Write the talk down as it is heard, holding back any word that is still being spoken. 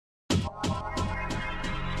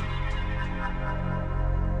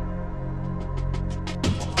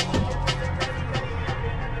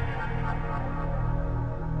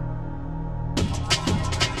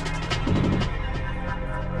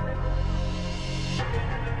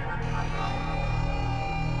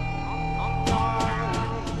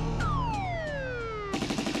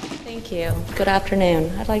Thank you. Good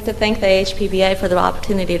afternoon. I'd like to thank the AHPBA for the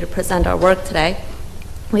opportunity to present our work today.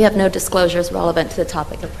 We have no disclosures relevant to the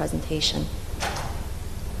topic of presentation.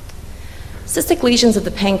 Cystic lesions of the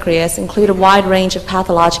pancreas include a wide range of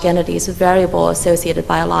pathologic entities with variable associated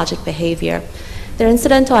biologic behavior. Their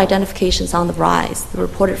incidental identification is on the rise. The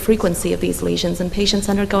reported frequency of these lesions in patients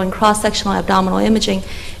undergoing cross-sectional abdominal imaging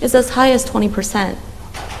is as high as 20%.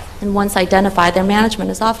 And once identified, their management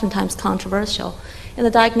is oftentimes controversial, and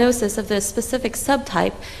the diagnosis of this specific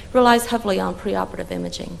subtype relies heavily on preoperative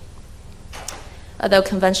imaging. Although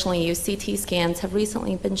conventionally used CT scans have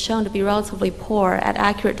recently been shown to be relatively poor at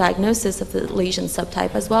accurate diagnosis of the lesion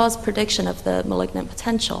subtype as well as prediction of the malignant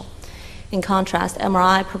potential. In contrast,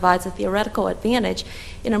 MRI provides a theoretical advantage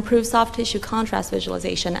in improved soft tissue contrast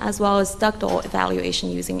visualization as well as ductal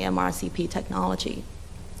evaluation using MRCP technology.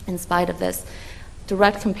 In spite of this,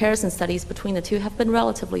 direct comparison studies between the two have been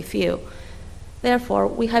relatively few. Therefore,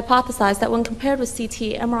 we hypothesize that when compared with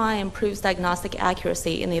CT, MRI improves diagnostic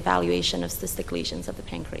accuracy in the evaluation of cystic lesions of the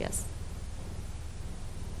pancreas.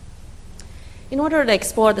 In order to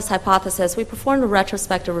explore this hypothesis, we performed a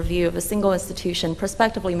retrospective review of a single institution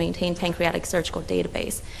prospectively maintained pancreatic surgical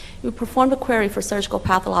database. We performed a query for surgical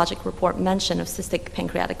pathologic report mention of cystic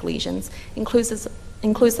pancreatic lesions,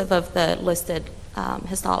 inclusive of the listed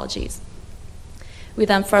histologies. We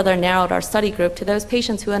then further narrowed our study group to those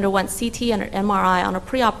patients who underwent CT and MRI on a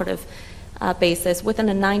preoperative basis within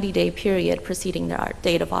a 90-day period preceding their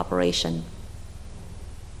date of operation.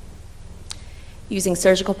 Using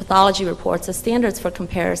surgical pathology reports as standards for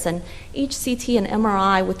comparison, each CT and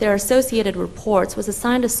MRI with their associated reports was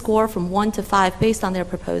assigned a score from 1 to 5 based on their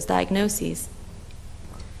proposed diagnoses.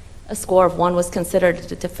 A score of 1 was considered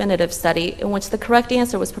a definitive study in which the correct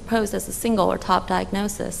answer was proposed as a single or top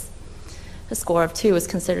diagnosis. A score of 2 is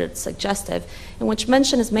considered suggestive, in which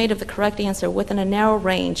mention is made of the correct answer within a narrow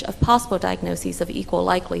range of possible diagnoses of equal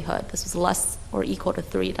likelihood. This was less or equal to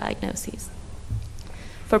 3 diagnoses.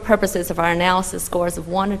 For purposes of our analysis, scores of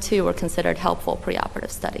 1 or 2 were considered helpful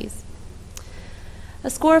preoperative studies. A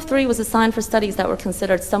score of 3 was assigned for studies that were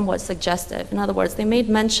considered somewhat suggestive. In other words, they made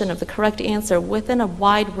mention of the correct answer within a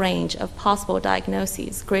wide range of possible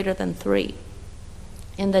diagnoses, greater than 3.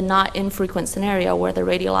 In the not infrequent scenario where the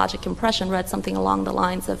radiologic impression read something along the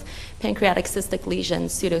lines of pancreatic cystic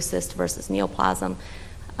lesions, pseudocyst versus neoplasm,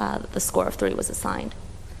 the score of 3 was assigned.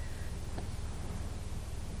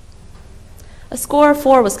 A score of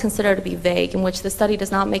 4 was considered to be vague, in which the study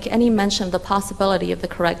does not make any mention of the possibility of the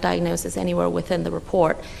correct diagnosis anywhere within the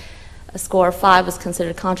report. A score of 5 was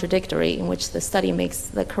considered contradictory, in which the study makes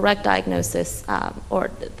the correct diagnosis,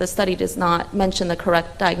 or the study does not mention the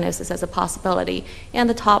correct diagnosis as a possibility, and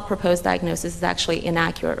the top proposed diagnosis is actually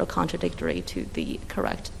inaccurate or contradictory to the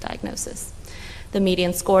correct diagnosis. The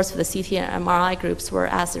median scores for the CT and MRI groups were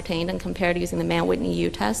ascertained and compared using the Mann-Whitney U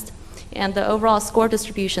test, and the overall score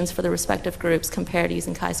distributions for the respective groups compared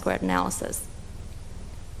using chi-squared analysis.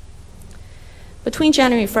 Between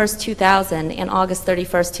January 1st, 2000 and August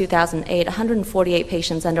 31st, 2008, 148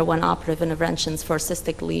 patients underwent operative interventions for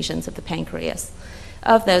cystic lesions of the pancreas.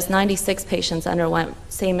 Of those, 96 patients underwent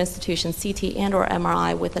same institution CT and or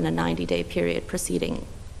MRI within a 90-day period preceding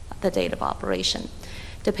the date of operation.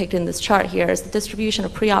 Depicted in this chart here is the distribution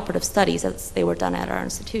of preoperative studies as they were done at our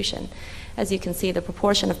institution. As you can see, the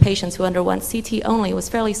proportion of patients who underwent CT only was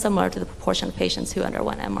fairly similar to the proportion of patients who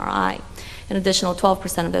underwent MRI. An additional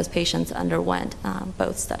 12% of those patients underwent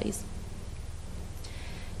both studies.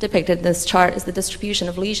 Depicted in this chart is the distribution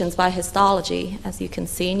of lesions by histology. As you can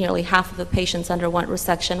see, nearly half of the patients underwent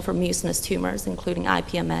resection for mucinous tumors, including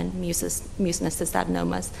IPMN, mucinous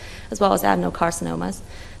cystadenomas, as well as adenocarcinomas.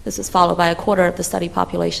 This was followed by a quarter of the study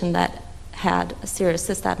population that had serous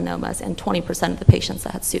cystadenomas and 20% of the patients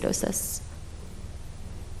that had pseudocysts.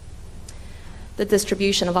 The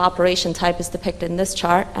distribution of operation type is depicted in this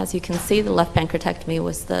chart. As you can see, the left pancreatectomy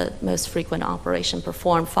was the most frequent operation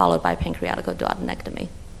performed, followed by pancreatic duodenectomy.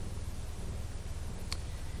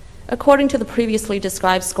 According to the previously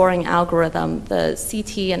described scoring algorithm, the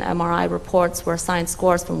CT and MRI reports were assigned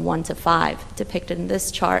scores from 1 to 5. Depicted in this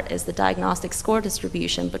chart is the diagnostic score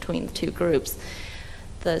distribution between the two groups.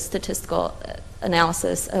 The statistical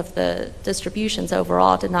analysis of the distributions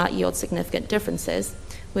overall did not yield significant differences.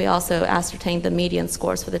 We also ascertained the median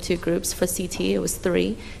scores for the two groups. For CT, it was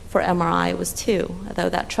 3. For MRI, it was 2. Although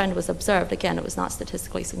that trend was observed, again, it was not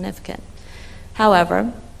statistically significant.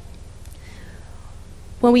 However,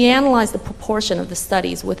 when we analyzed the proportion of the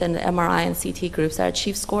studies within the MRI and CT groups that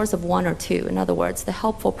achieved scores of 1 or 2, in other words, the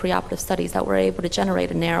helpful preoperative studies that were able to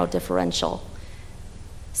generate a narrow differential,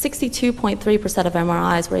 62.3% of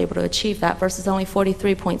MRIs were able to achieve that versus only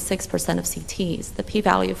 43.6% of CTs. The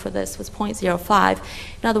p-value for this was 0.05.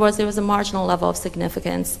 In other words, there was a marginal level of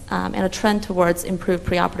significance and a trend towards improved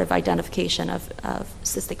preoperative identification of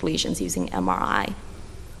cystic lesions using MRI.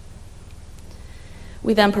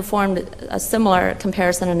 We then performed a similar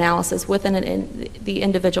comparison analysis within the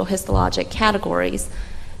individual histologic categories.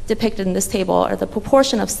 Depicted in this table are the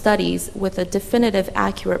proportion of studies with a definitive,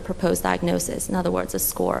 accurate proposed diagnosis, in other words, a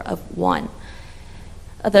score of 1.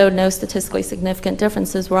 Although no statistically significant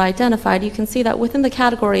differences were identified, you can see that within the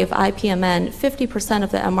category of IPMN, 50%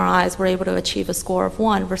 of the MRIs were able to achieve a score of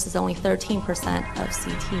 1 versus only 13% of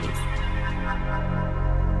CTs.